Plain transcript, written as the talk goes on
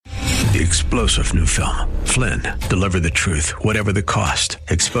the explosive new film, Flynn, Deliver the Truth, Whatever the Cost,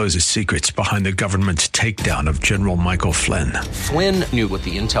 exposes secrets behind the government's takedown of General Michael Flynn. Flynn knew what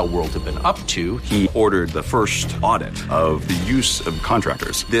the intel world had been up to. He ordered the first audit of the use of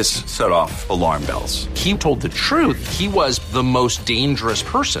contractors. This set off alarm bells. He told the truth. He was the most dangerous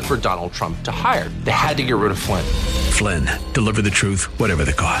person for Donald Trump to hire. They had to get rid of Flynn. Flynn, Deliver the Truth, Whatever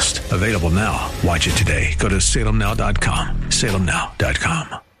the Cost. Available now. Watch it today. Go to salemnow.com.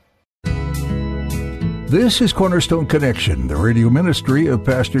 salemnow.com. This is Cornerstone Connection, the radio ministry of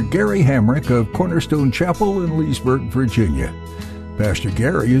Pastor Gary Hamrick of Cornerstone Chapel in Leesburg, Virginia. Pastor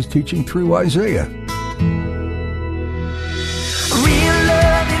Gary is teaching through Isaiah. Real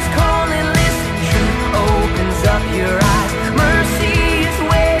love is calling, listen, truth opens up your eyes. Mercy is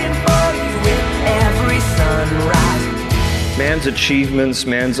waiting for you with every sunrise. Man's achievements,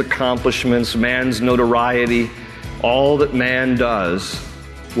 man's accomplishments, man's notoriety, all that man does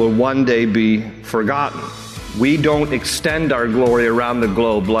will one day be forgotten. We don't extend our glory around the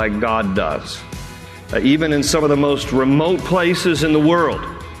globe like God does. Even in some of the most remote places in the world,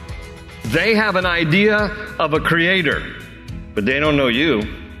 they have an idea of a creator, but they don't know you,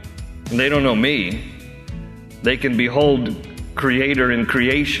 and they don't know me. They can behold creator in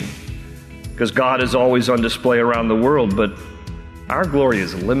creation, because God is always on display around the world, but our glory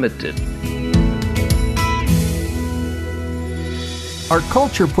is limited. Our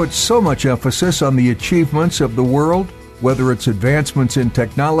culture puts so much emphasis on the achievements of the world, whether it's advancements in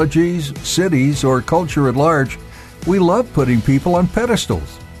technologies, cities, or culture at large. We love putting people on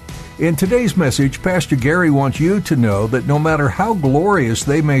pedestals. In today's message, Pastor Gary wants you to know that no matter how glorious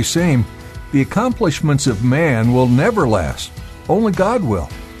they may seem, the accomplishments of man will never last. Only God will.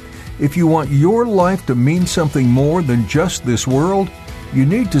 If you want your life to mean something more than just this world, you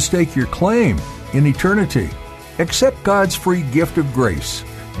need to stake your claim in eternity. Accept God's free gift of grace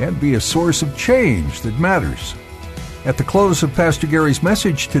and be a source of change that matters. At the close of Pastor Gary's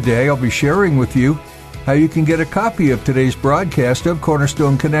message today, I'll be sharing with you how you can get a copy of today's broadcast of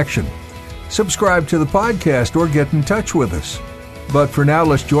Cornerstone Connection. Subscribe to the podcast or get in touch with us. But for now,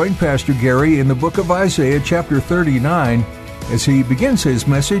 let's join Pastor Gary in the book of Isaiah chapter 39 as he begins his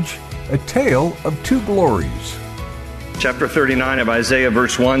message, A Tale of Two Glories. Chapter 39 of Isaiah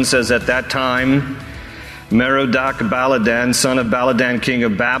verse 1 says, "At that time, Merodach-Baladan, son of Baladan, king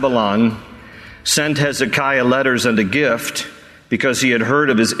of Babylon, sent Hezekiah letters and a gift because he had heard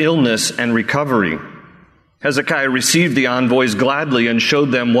of his illness and recovery. Hezekiah received the envoys gladly and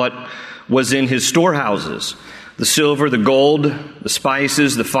showed them what was in his storehouses, the silver, the gold, the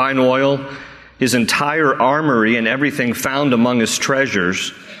spices, the fine oil, his entire armory, and everything found among his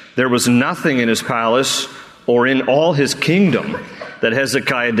treasures. There was nothing in his palace or in all his kingdom that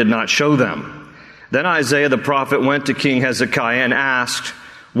Hezekiah did not show them. Then Isaiah the prophet went to King Hezekiah and asked,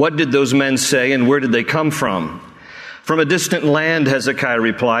 'What did those men say and where did they come from?' 'From a distant land,' Hezekiah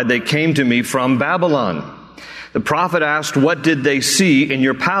replied. 'They came to me from Babylon.' The prophet asked, 'What did they see in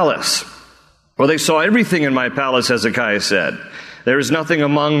your palace?' 'Well, they saw everything in my palace,' Hezekiah said. 'There is nothing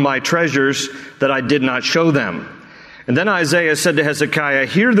among my treasures that I did not show them.' And then Isaiah said to Hezekiah,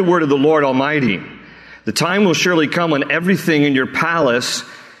 'Hear the word of the Lord Almighty. The time will surely come when everything in your palace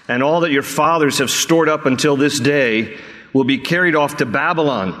and all that your fathers have stored up until this day will be carried off to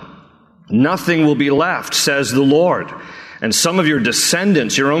Babylon. Nothing will be left, says the Lord. And some of your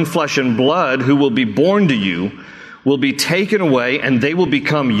descendants, your own flesh and blood, who will be born to you, will be taken away, and they will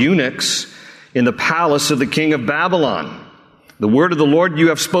become eunuchs in the palace of the king of Babylon.' 'The word of the Lord you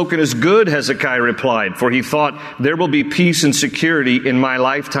have spoken is good,' Hezekiah replied, for he thought, 'There will be peace and security in my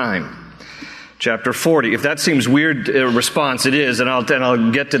lifetime.'" Chapter 40. If that seems weird response, it is, and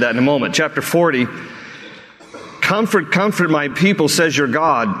I'll get to that in a moment. Chapter 40. "Comfort, comfort my people, says your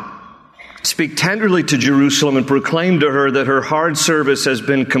God. Speak tenderly to Jerusalem and proclaim to her that her hard service has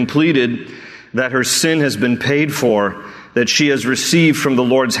been completed, that her sin has been paid for, that she has received from the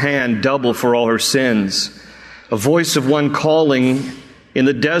Lord's hand double for all her sins. A voice of one calling in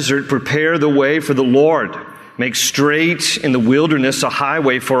the desert, prepare the way for the Lord. Make straight in the wilderness a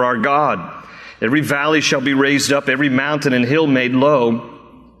highway for our God. Every valley shall be raised up, every mountain and hill made low.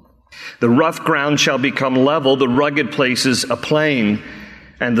 The rough ground shall become level, the rugged places a plain.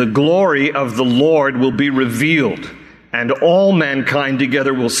 And the glory of the Lord will be revealed, and all mankind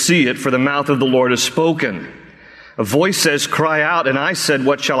together will see it, for the mouth of the Lord has spoken. A voice says, 'Cry out,' and I said,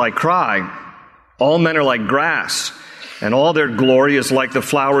 'What shall I cry?' All men are like grass, and all their glory is like the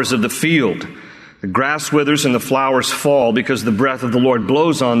flowers of the field. The grass withers and the flowers fall, because the breath of the Lord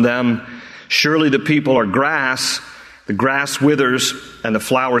blows on them. Surely the people are grass, the grass withers and the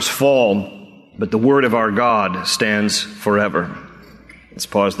flowers fall, but the word of our God stands forever." Let's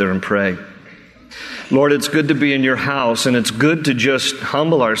pause there and pray. Lord, it's good to be in your house, and it's good to just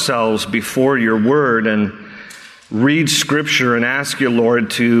humble ourselves before your word and read Scripture and ask you,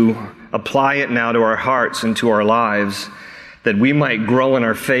 Lord, to apply it now to our hearts and to our lives, that we might grow in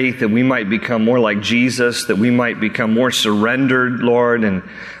our faith, that we might become more like Jesus, that we might become more surrendered, Lord. And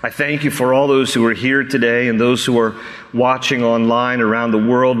I thank you for all those who are here today and those who are watching online around the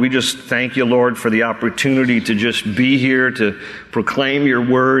world. We just thank you, Lord, for the opportunity to just be here, to proclaim your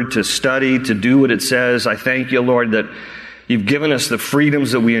word, to study, to do what it says. I thank you, Lord, that you've given us the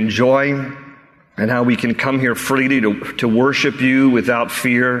freedoms that we enjoy and how we can come here freely to worship you without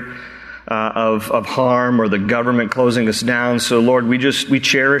fear of harm or the government closing us down. So, Lord, we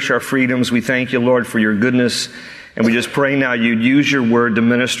cherish our freedoms. We thank you, Lord, for your goodness. And we just pray now you'd use your word to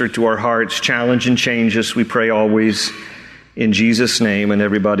minister to our hearts, challenge and change us. We pray always in Jesus' name. And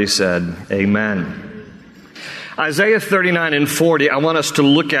everybody said, amen. Isaiah 39 and 40, I want us to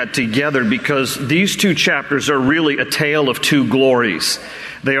look at together because these two chapters are really a tale of two glories.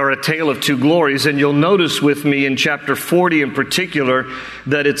 They are a tale of two glories, and you'll notice with me in chapter 40 in particular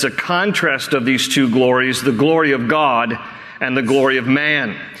that it's a contrast of these two glories, the glory of God and the glory of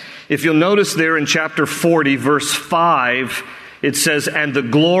man. If you'll notice there in chapter 40, verse 5, it says, "And the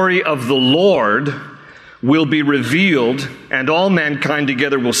glory of the Lord will be revealed, and all mankind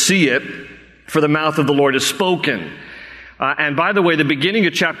together will see it, for the mouth of the Lord has spoken." And by the way, the beginning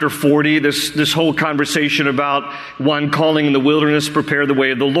of chapter 40, this whole conversation about one calling in the wilderness, prepare the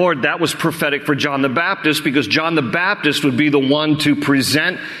way of the Lord, that was prophetic for John the Baptist, because John the Baptist would be the one to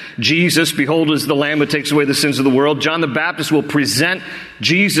present Jesus. Behold, is the Lamb who takes away the sins of the world. John the Baptist will present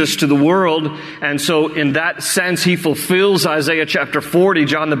Jesus to the world. And so in that sense, he fulfills Isaiah chapter 40,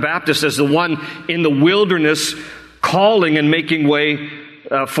 John the Baptist, as the one in the wilderness calling and making way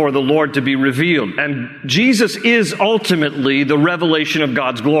for the Lord to be revealed. And Jesus is ultimately the revelation of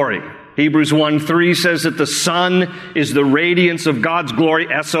God's glory. Hebrews 1:3 says that the Son is the radiance of God's glory,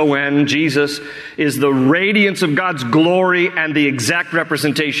 S-O-N, Jesus is the radiance of God's glory and the exact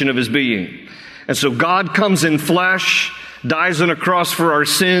representation of his being. And so God comes in flesh, dies on a cross for our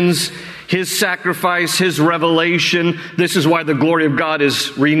sins, his sacrifice, his revelation. This is why the glory of God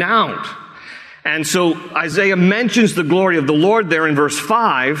is renowned. And so Isaiah mentions the glory of the Lord there in verse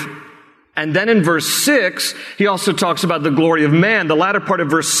 5. And then in verse 6, he also talks about the glory of man. The latter part of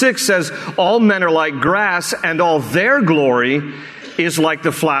verse 6 says, all men are like grass, and all their glory is like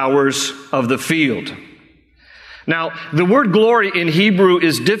the flowers of the field. Now, the word glory in Hebrew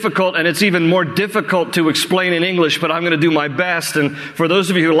is difficult, and it's even more difficult to explain in English, but I'm going to do my best. And for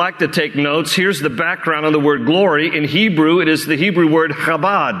those of you who like to take notes, here's the background on the word glory. In Hebrew, it is the Hebrew word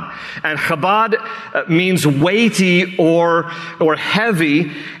chabad. And chabad means weighty or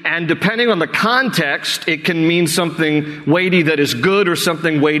heavy, and depending on the context, it can mean something weighty that is good or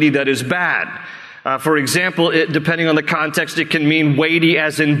something weighty that is bad. For example, depending on the context, it can mean weighty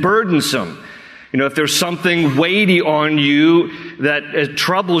as in burdensome. You know, if there's something weighty on you that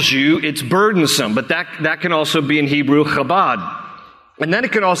troubles you, it's burdensome. But that can also be in Hebrew, chabad. And then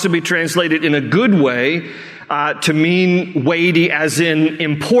it can also be translated in a good way to mean weighty as in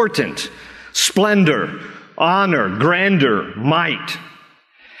important, splendor, honor, grandeur, might.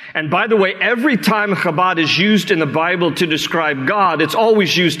 And by the way, every time chabad is used in the Bible to describe God, it's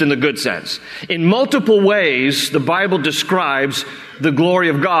always used in the good sense. In multiple ways, the Bible describes the glory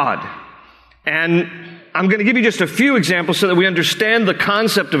of God. And I'm going to give you just a few examples so that we understand the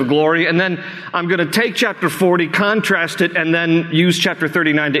concept of glory, and then I'm going to take chapter 40, contrast it, and then use chapter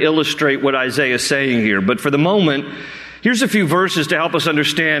 39 to illustrate what Isaiah is saying here. But for the moment, here's a few verses to help us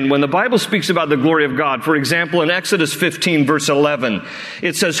understand when the Bible speaks about the glory of God. For example, in Exodus 15, verse 11,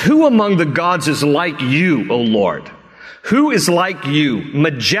 it says, "Who among the gods is like you, O Lord? Who is like you,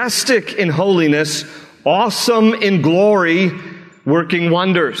 majestic in holiness, awesome in glory, working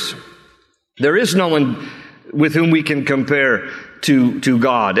wonders?" There is no one with whom we can compare to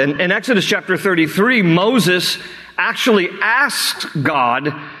God. And in Exodus chapter 33, Moses actually asked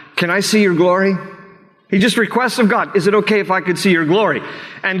God, "Can I see your glory?" He just requests of God, "Is it okay if I could see your glory?"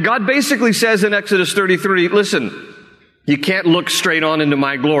 And God basically says in Exodus 33, "Listen, you can't look straight on into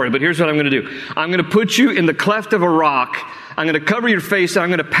my glory, but here's what I'm going to do. I'm going to put you in the cleft of a rock. I'm going to cover your face, and I'm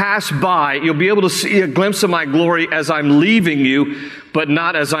going to pass by. You'll be able to see a glimpse of my glory as I'm leaving you, but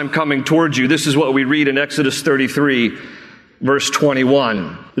not as I'm coming towards you." This is what we read in Exodus 33, verse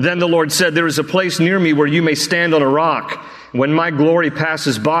 21. "Then the Lord said, 'There is a place near me where you may stand on a rock. When my glory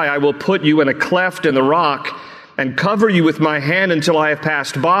passes by, I will put you in a cleft in the rock and cover you with my hand until I have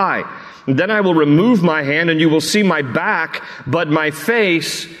passed by. And then I will remove my hand, and you will see my back, but my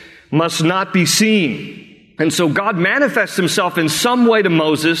face must not be seen.'" And so God manifests himself in some way to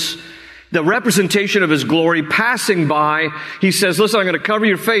Moses, the representation of his glory passing by. He says, listen, I'm going to cover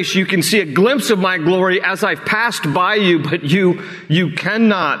your face. You can see a glimpse of my glory as I've passed by you, but you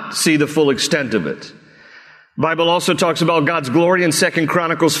cannot see the full extent of it. The Bible also talks about God's glory in 2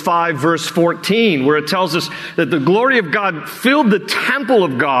 Chronicles 5, verse 14, where it tells us that the glory of God filled the temple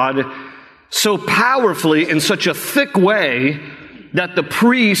of God so powerfully in such a thick way that the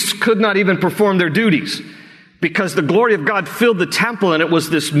priests could not even perform their duties, because the glory of God filled the temple, and it was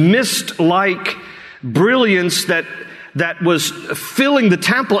this mist-like brilliance that was filling the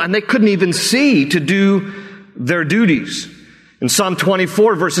temple, and they couldn't even see to do their duties. In Psalm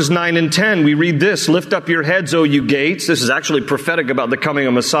 24, verses 9 and 10, we read this: lift up your heads, O you gates. This is actually prophetic about the coming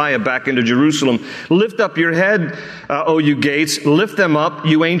of Messiah back into Jerusalem. Lift up your head, O you gates. Lift them up,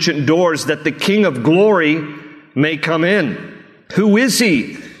 you ancient doors, that the King of glory may come in. Who is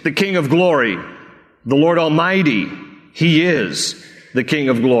he, the King of glory? The Lord Almighty. He is the King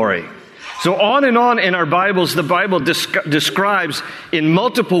of glory. So on and on in our Bibles, the Bible describes in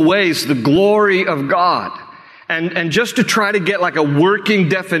multiple ways the glory of God. And just to try to get like a working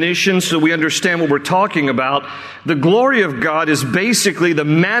definition so we understand what we're talking about, the glory of God is basically the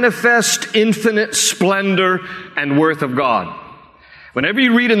manifest infinite splendor and worth of God. Whenever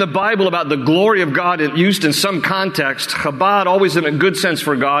you read in the Bible about the glory of God used in some context, Chabad, always in a good sense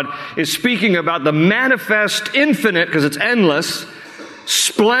for God, is speaking about the manifest infinite, because it's endless,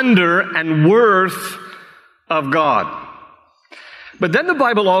 splendor and worth of God. But then the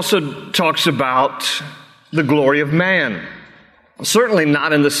Bible also talks about the glory of man. Certainly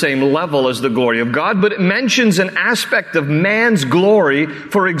not in the same level as the glory of God, but it mentions an aspect of man's glory,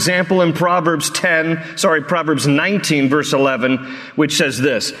 for example, in Proverbs 19, verse 11, which says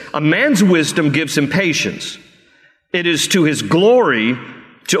this: a man's wisdom gives him patience. It is to his glory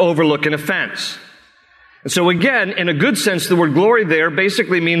to overlook an offense. And so again, in a good sense, the word glory there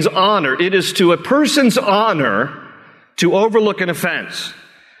basically means honor. It is to a person's honor to overlook an offense.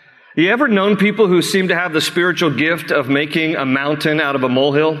 You ever known people who seem to have the spiritual gift of making a mountain out of a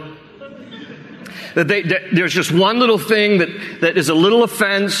molehill? There's just one little thing that is a little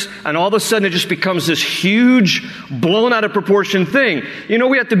offense, and all of a sudden it just becomes this huge, blown out of proportion thing. You know,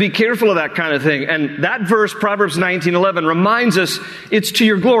 we have to be careful of that kind of thing. And that verse, Proverbs 19:11, reminds us it's to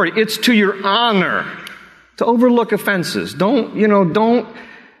your glory, it's to your honor to overlook offenses. Don't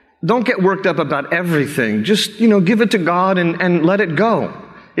get worked up about everything. Just, give it to God and let it go.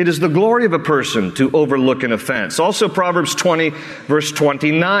 It is the glory of a person to overlook an offense. Also, Proverbs 20, verse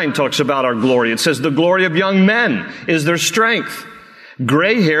 29 talks about our glory. It says, the glory of young men is their strength.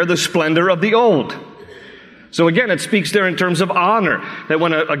 Gray hair, the splendor of the old. So again, it speaks there in terms of honor. That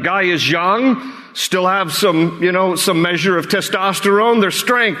when a guy is young, still have some measure of testosterone, their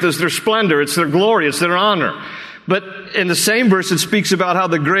strength is their splendor. It's their glory. It's their honor. But in the same verse, it speaks about how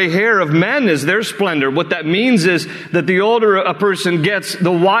the gray hair of men is their splendor. What that means is that the older a person gets,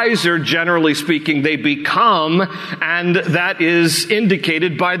 the wiser, generally speaking, they become, and that is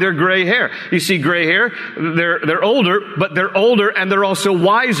indicated by their gray hair. You see, gray hair, they're older, but they're older and they're also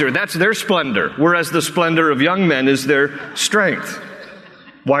wiser. That's their splendor. Whereas the splendor of young men is their strength.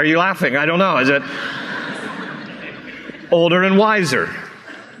 Why are you laughing? I don't know. Is it older and wiser,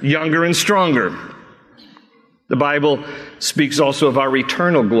 younger and stronger? The Bible speaks also of our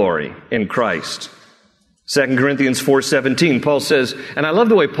eternal glory in Christ. 2 Corinthians 4:17, Paul says, and I love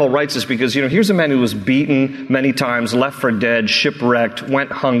the way Paul writes this because, here's a man who was beaten many times, left for dead, shipwrecked, went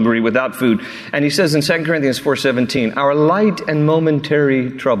hungry, without food. And he says in 2 Corinthians 4:17, our light and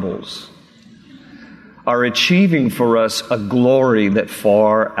momentary troubles are achieving for us a glory that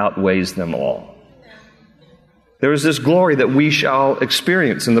far outweighs them all. There is this glory that we shall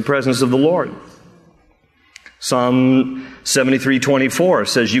experience in the presence of the Lord. Psalm 73:24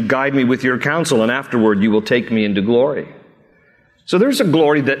 says, you guide me with your counsel, and afterward you will take me into glory. So there's a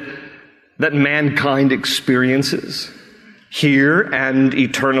glory that mankind experiences here and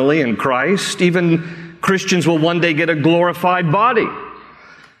eternally in Christ. Even Christians will one day get a glorified body.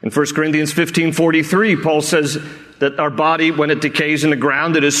 In 1 Corinthians 15:43, Paul says that our body, when it decays in the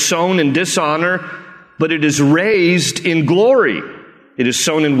ground, it is sown in dishonor, but it is raised in glory. It is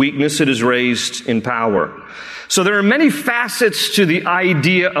sown in weakness, it is raised in power. So there are many facets to the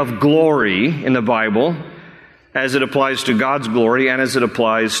idea of glory in the Bible, as it applies to God's glory and as it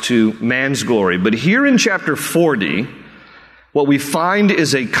applies to man's glory. But here in chapter 40, what we find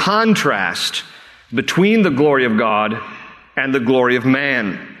is a contrast between the glory of God and the glory of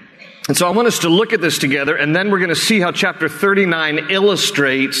man. And so I want us to look at this together, and then we're going to see how chapter 39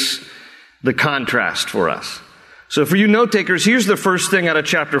 illustrates the contrast for us. So for you note takers, here's the first thing out of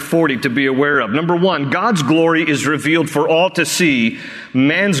chapter 40 to be aware of. Number one, God's glory is revealed for all to see.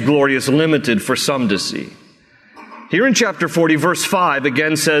 Man's glory is limited for some to see. Here in chapter 40, verse 5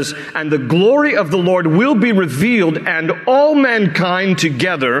 again says, "And the glory of the Lord will be revealed, and all mankind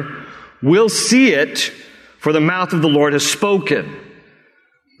together will see it, for the mouth of the Lord has spoken."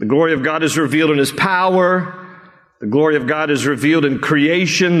 The glory of God is revealed in His power. The glory of God is revealed in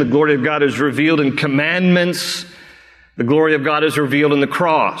creation. The glory of God is revealed in commandments. The glory of God is revealed in the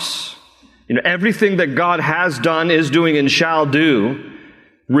cross. Everything that God has done, is doing, and shall do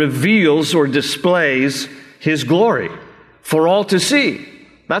reveals or displays His glory for all to see.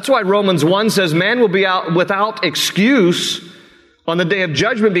 That's why Romans 1 says man will be out without excuse on the day of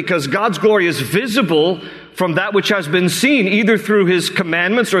judgment, because God's glory is visible from that which has been seen, either through His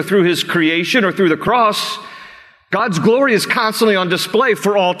commandments or through His creation or through the cross. God's glory is constantly on display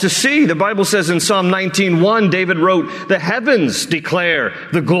for all to see. The Bible says in Psalm 19:1, David wrote, "The heavens declare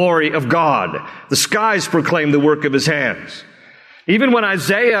the glory of God. The skies proclaim the work of His hands." Even when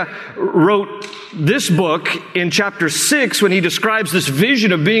Isaiah wrote this book in chapter 6, when he describes this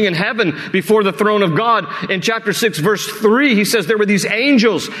vision of being in heaven before the throne of God, in chapter 6, verse 3, he says there were these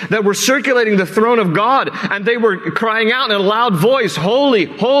angels that were circulating the throne of God, and they were crying out in a loud voice, "Holy,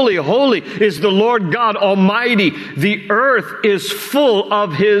 holy, holy is the Lord God Almighty. The earth is full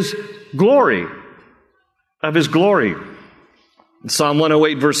of His glory." Of His glory. Psalm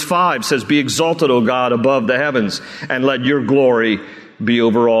 108 verse 5 says, "Be exalted, O God, above the heavens, and let your glory be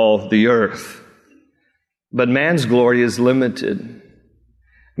over all the earth." But man's glory is limited.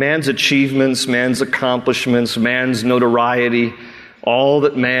 Man's achievements, man's accomplishments, man's notoriety, all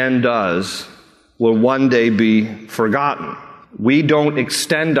that man does will one day be forgotten. We don't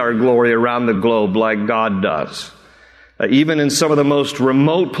extend our glory around the globe like God does. Even in some of the most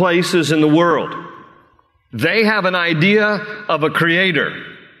remote places in the world, they have an idea of a creator,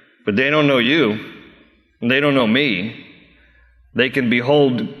 but they don't know you, and they don't know me. They can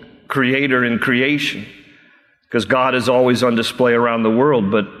behold creator in creation, because God is always on display around the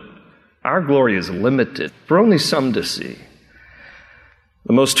world, but our glory is limited for only some to see.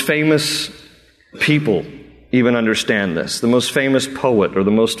 The most famous people even understand this. The most famous poet, or the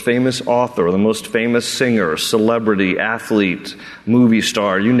most famous author, or the most famous singer, celebrity, athlete, movie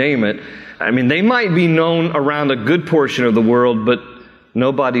star, you name it. I mean, they might be known around a good portion of the world, but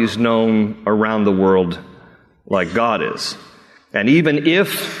nobody's known around the world like God is. And even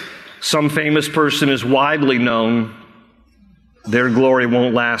if some famous person is widely known, their glory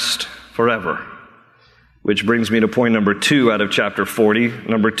won't last forever. Which brings me to point number 2 out of chapter 40.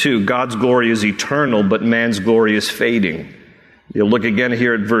 Number 2, God's glory is eternal, but man's glory is fading. You'll look again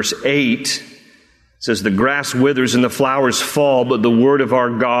here at verse 8. It says, "The grass withers and the flowers fall, but the word of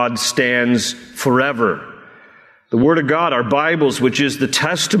our God stands forever." The word of God, our Bibles, which is the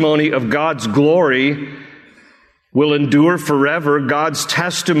testimony of God's glory, will endure forever. God's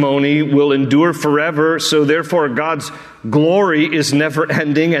testimony will endure forever. So therefore, God's glory is never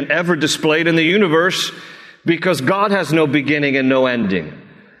ending and ever displayed in the universe, because God has no beginning and no ending.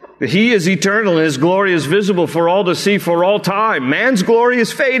 He is eternal, and His glory is visible for all to see for all time. Man's glory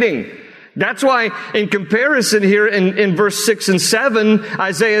is fading. That's why in comparison here in verse 6 and 7,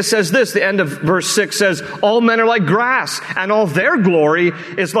 Isaiah says this, the end of verse 6 says, "All men are like grass, and all their glory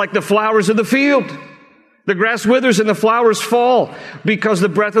is like the flowers of the field. The grass withers and the flowers fall, because the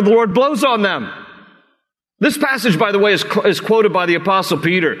breath of the Lord blows on them." This passage, by the way, is quoted by the Apostle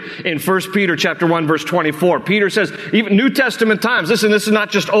Peter in 1 Peter chapter 1, verse 24. Peter says, even New Testament times, listen, this is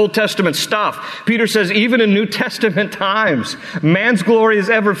not just Old Testament stuff. Peter says, even in New Testament times, man's glory is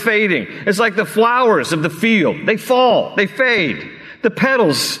ever fading. It's like the flowers of the field. They fall, they fade. The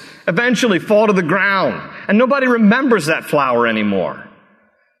petals eventually fall to the ground, and nobody remembers that flower anymore.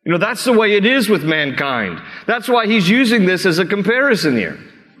 That's the way it is with mankind. That's why he's using this as a comparison here.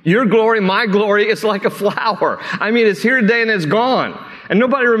 Your glory, my glory, it's like a flower. I mean, it's here today and it's gone. And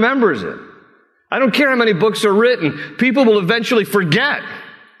nobody remembers it. I don't care how many books are written. People will eventually forget.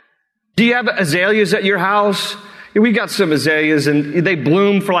 Do you have azaleas at your house? We got some azaleas, and they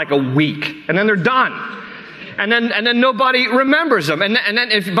bloom for like a week, and then they're done. And then nobody remembers them. And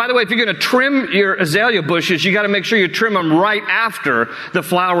then, by the way, if you're going to trim your azalea bushes, you got to make sure you trim them right after the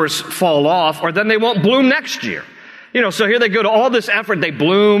flowers fall off, or then they won't bloom next year. So here they go to all this effort. They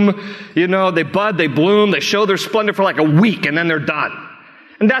bloom, they bud, they bloom, they show their splendor for like a week, and then they're done.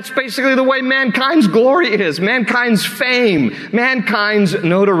 And that's basically the way mankind's glory is, mankind's fame, mankind's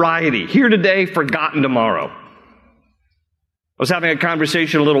notoriety. Here today, forgotten tomorrow. I was having a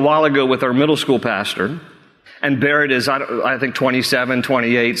conversation a little while ago with our middle school pastor, and Barrett is, I think, 27,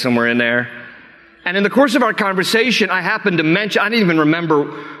 28, somewhere in there. And in the course of our conversation, I happened to mention, I didn't even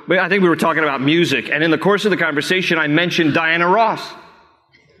remember, I think we were talking about music. And in the course of the conversation, I mentioned Diana Ross.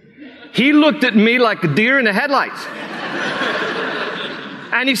 He looked at me like a deer in the headlights.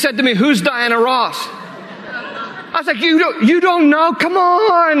 And he said to me, "Who's Diana Ross?" I was like, you don't know? Come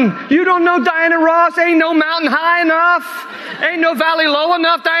on. You don't know Diana Ross? Ain't no mountain high enough. Ain't no valley low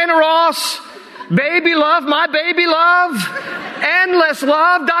enough, Diana Ross. Baby love, my baby love. Endless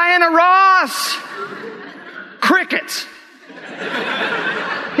love, Diana Ross. Crickets.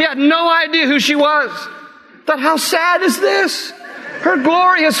 He had no idea who she was. Thought, how sad is this? Her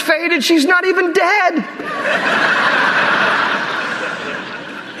glory has faded. She's not even dead.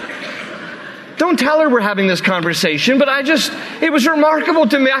 Don't tell her we're having this conversation, but it was remarkable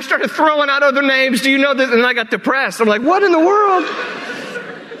to me. I started throwing out other names. Do you know this? And I got depressed. I'm like, what in the world?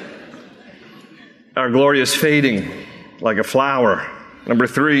 Our glory is fading like a flower. Number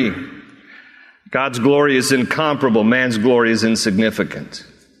 3, God's glory is incomparable. Man's glory is insignificant.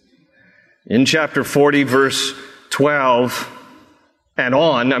 In chapter 40, verse 12 and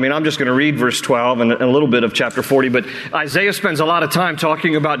on, I'm just going to read verse 12 and a little bit of chapter 40, but Isaiah spends a lot of time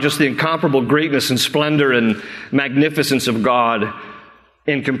talking about just the incomparable greatness and splendor and magnificence of God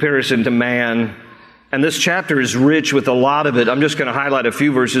in comparison to man. And this chapter is rich with a lot of it. I'm just going to highlight a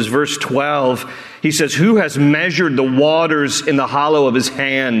few verses. Verse 12, he says, "Who has measured the waters in the hollow of his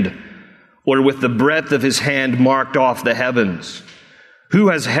hand, or with the breadth of his hand marked off the heavens? Who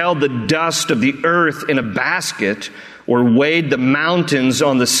has held the dust of the earth in a basket, or weighed the mountains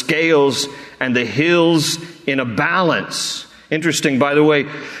on the scales and the hills in a balance?" Interesting, by the way,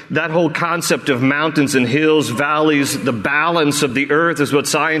 that whole concept of mountains and hills, valleys, the balance of the earth is what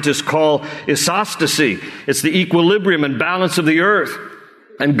scientists call isostasy. It's the equilibrium and balance of the earth.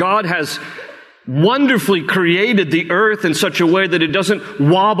 And God has wonderfully created the earth in such a way that it doesn't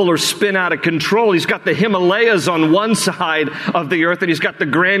wobble or spin out of control. He's got the Himalayas on one side of the earth and he's got the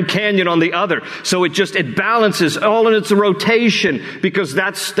Grand Canyon on the other. So it balances all in its rotation, because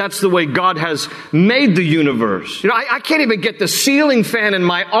that's the way God has made the universe. I can't even get the ceiling fan in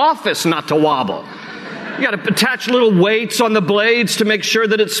my office not to wobble. You got to attach little weights on the blades to make sure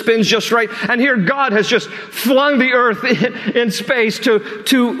that it spins just right. And here God has just flung the earth in space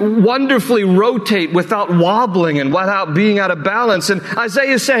to wonderfully rotate without wobbling and without being out of balance. And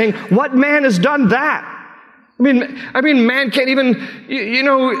Isaiah is saying, what man has done that? I mean, man can't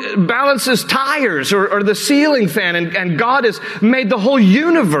even, balance his tires or the ceiling fan. And God has made the whole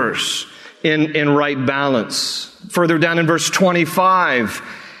universe in right balance. Further down in verse 25,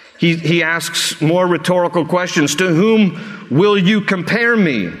 He asks more rhetorical questions. "To whom will you compare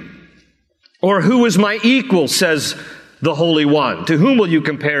me? Or who is my equal, says the Holy One?" To whom will you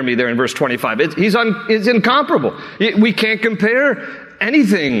compare me there in verse 25? He's incomparable. We can't compare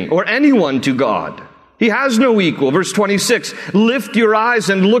anything or anyone to God. He has no equal. Verse 26, "Lift your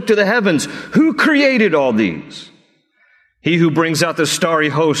eyes and look to the heavens. Who created all these? He who brings out the starry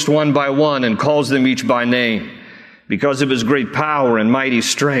host one by one and calls them each by name. Because of his great power and mighty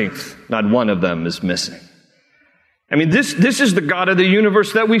strength, not one of them is missing." This is the God of the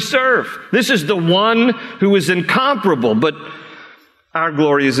universe that we serve. This is the one who is incomparable, but our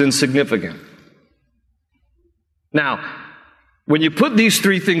glory is insignificant. Now, when you put these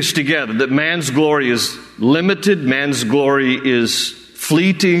three things together, that man's glory is limited, man's glory is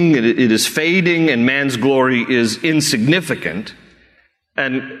fleeting, it is fading, and man's glory is insignificant,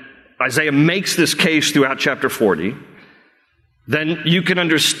 and Isaiah makes this case throughout chapter 40, then you can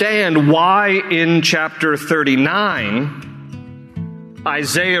understand why in chapter 39,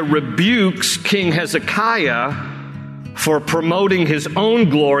 Isaiah rebukes King Hezekiah for promoting his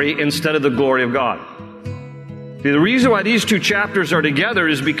own glory instead of the glory of God. The reason why these two chapters are together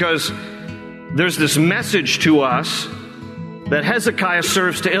is because there's this message to us that Hezekiah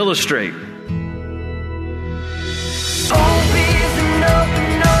serves to illustrate.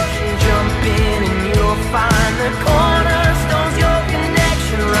 Jump in and you'll find the cornerstone's your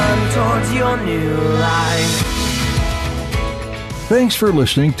connection. Run towards your new life. Thanks for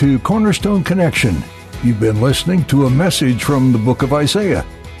listening to Cornerstone Connection. You've been listening to a message from the book of Isaiah.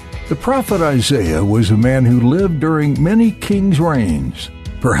 The prophet Isaiah was a man who lived during many kings' reigns.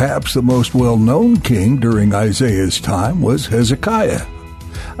 Perhaps the most well-known king during Isaiah's time was Hezekiah.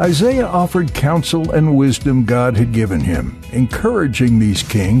 Isaiah offered counsel and wisdom God had given him, encouraging these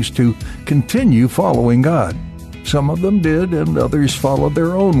kings to continue following God. Some of them did, and others followed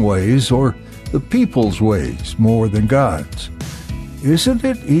their own ways or the people's ways more than God's. Isn't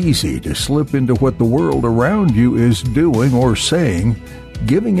it easy to slip into what the world around you is doing or saying,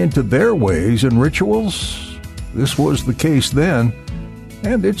 giving into their ways and rituals? This was the case then,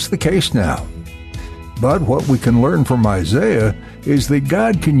 and it's the case now. But what we can learn from Isaiah is that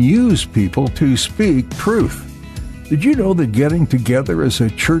God can use people to speak truth. Did you know that getting together as a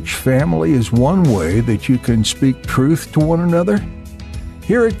church family is one way that you can speak truth to one another?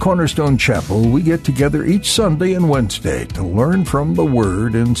 Here at Cornerstone Chapel, we get together each Sunday and Wednesday to learn from the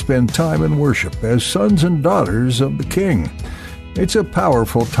Word and spend time in worship as sons and daughters of the King. It's a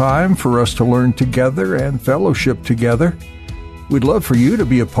powerful time for us to learn together and fellowship together. We'd love for you to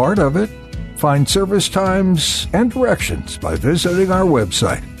be a part of it. Find service times and directions by visiting our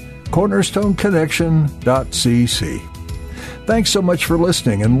website, cornerstoneconnection.cc. Thanks so much for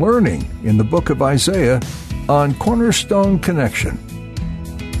listening and learning in the book of Isaiah on Cornerstone Connection.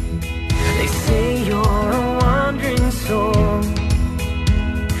 They say you're a wandering soul,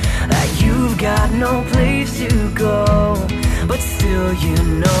 that you've got no place to go, but still you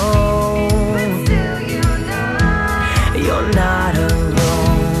know, you're not alone.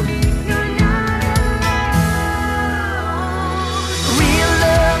 Real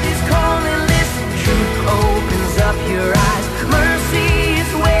love is calling, listen, truth opens up your eyes. Mercy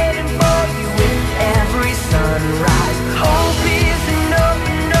is waiting for you with every sunrise. Hope is an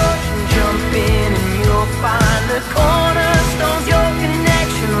open ocean, jump in and you'll find the cornerstones, your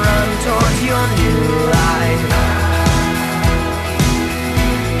connection, run towards your new life.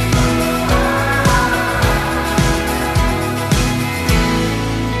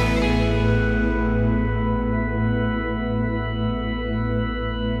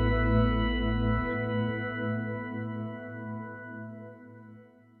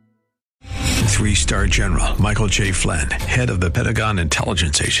 Three-star General Michael J. Flynn, head of the Pentagon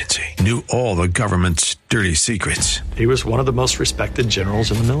Intelligence Agency, knew all the government's dirty secrets. He was one of the most respected generals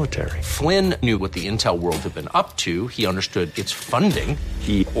in the military. Flynn knew what the intel world had been up to. He understood its funding.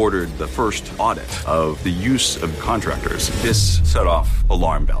 He ordered the first audit of the use of contractors. This set off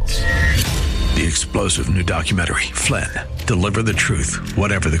alarm bells. The explosive new documentary, Flynn, Deliver the Truth,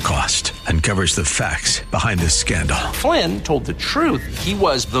 Whatever the Cost, uncovers the facts behind this scandal. Flynn told the truth. He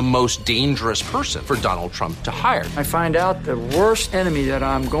was the most dangerous person for Donald Trump to hire. I find out the worst enemy that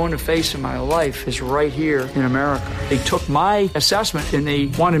I'm going to face in my life is right here in America. They took my assessment and they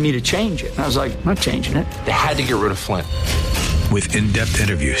wanted me to change it. And I was like, I'm not changing it. They had to get rid of Flynn. With in-depth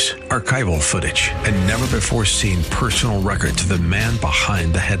interviews, archival footage, and never-before-seen personal records of the man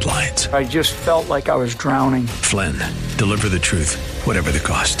behind the headlines. I just felt like I was drowning. Flynn, Deliver the Truth, Whatever the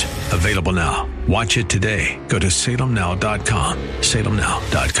Cost. Available now. Watch it today. Go to salemnow.com.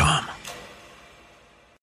 salemnow.com.